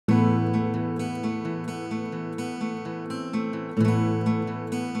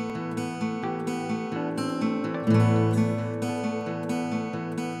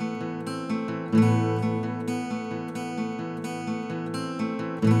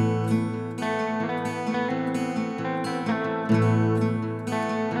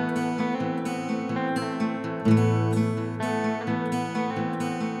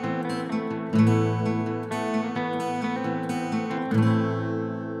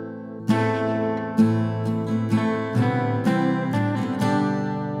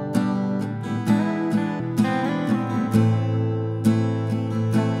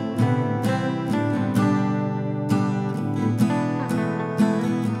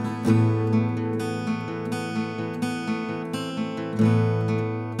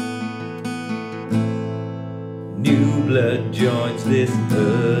New blood joins this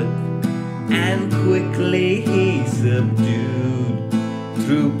earth, and quickly he's subdued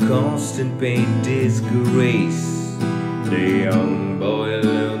through constant pain, disgrace. The young boy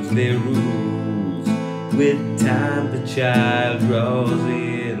learns their rules. With time the child draws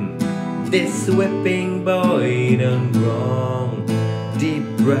in. This whipping boy done wrong,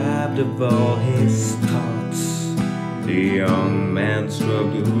 deprived of all his thoughts. The young man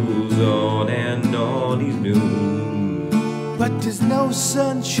struggles on and on, he's new. But there's no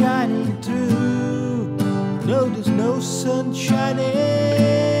sun shining through. No, there's no sun shining.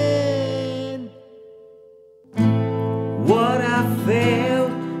 What I've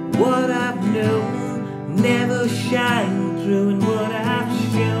felt, what I've known, never shine through. And what I've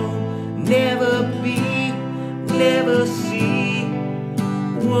shown, never be, never see.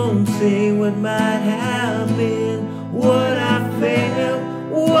 Won't say what might have been. What I've felt,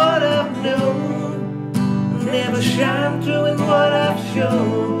 what I've known, never shine through. And what I've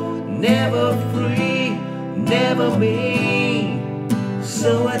shown, never free, never me.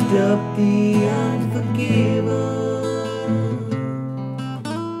 So I dub the unforgiven.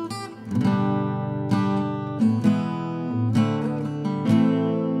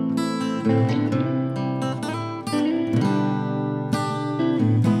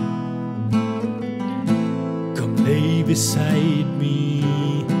 Come lay beside me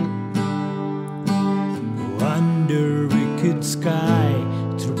under wicked sky,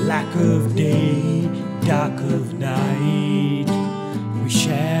 through black of day, dark of night. We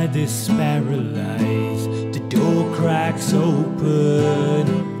share this paralyze. The door cracks open,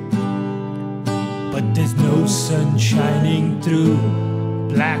 but there's no sun shining through.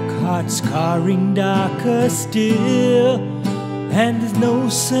 Black heart scarring darker still, and there's no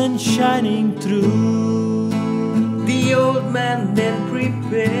sun shining through. The old man then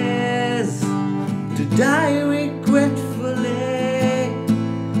prepares to die regretfully.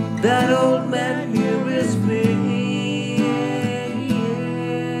 That old man here is me.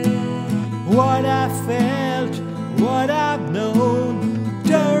 What I felt, what I've known,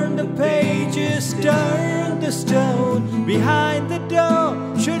 turn the pages, turn the stone. Behind the door,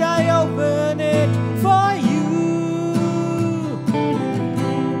 should I open it for you?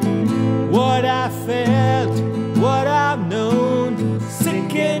 What I felt, what I've known,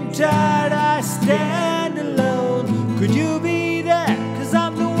 sick and tired I stand alone. Could you be there? 'Cause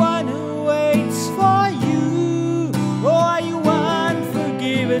I'm the one who waits for you. Or are you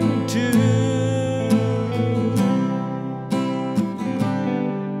unforgiven too?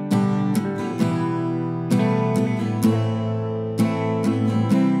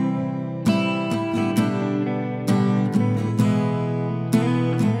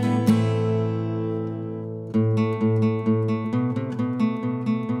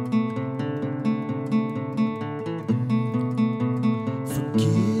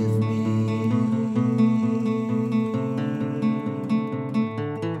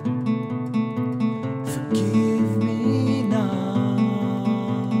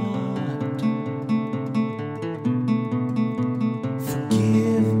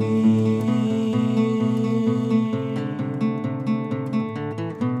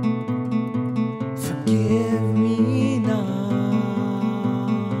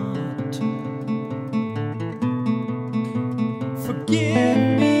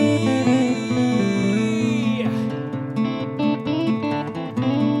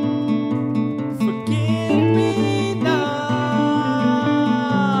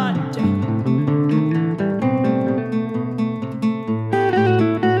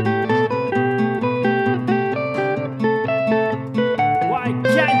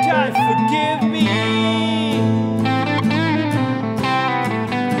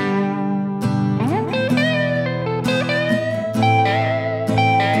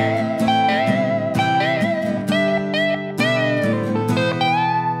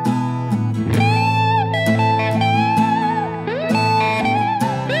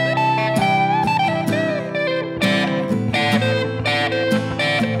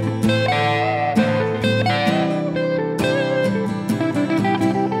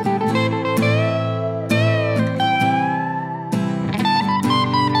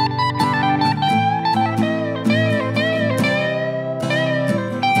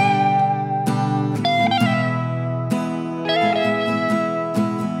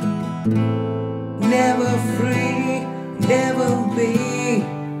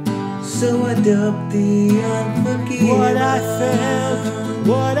 dubbed the unforgiven. What I felt,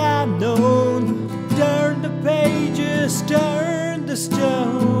 what I've known. Turn the pages, turn the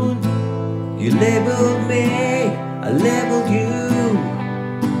stone. You labeled me, I labeled you,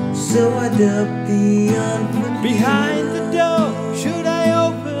 so I dubbed the unforgiven. Behind the door, should I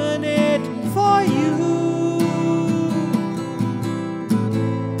open it for you?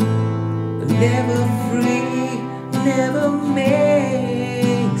 Never free, never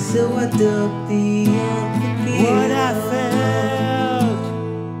made, so I dubbed the unforgiven. What I felt,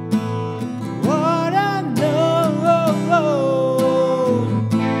 what I know.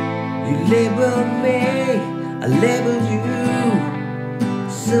 You labeled me, I labeled you,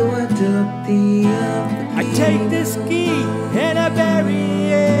 so I dubbed the unforgiven. I take this key and I bury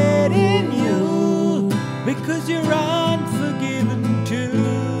it in you, because you're right.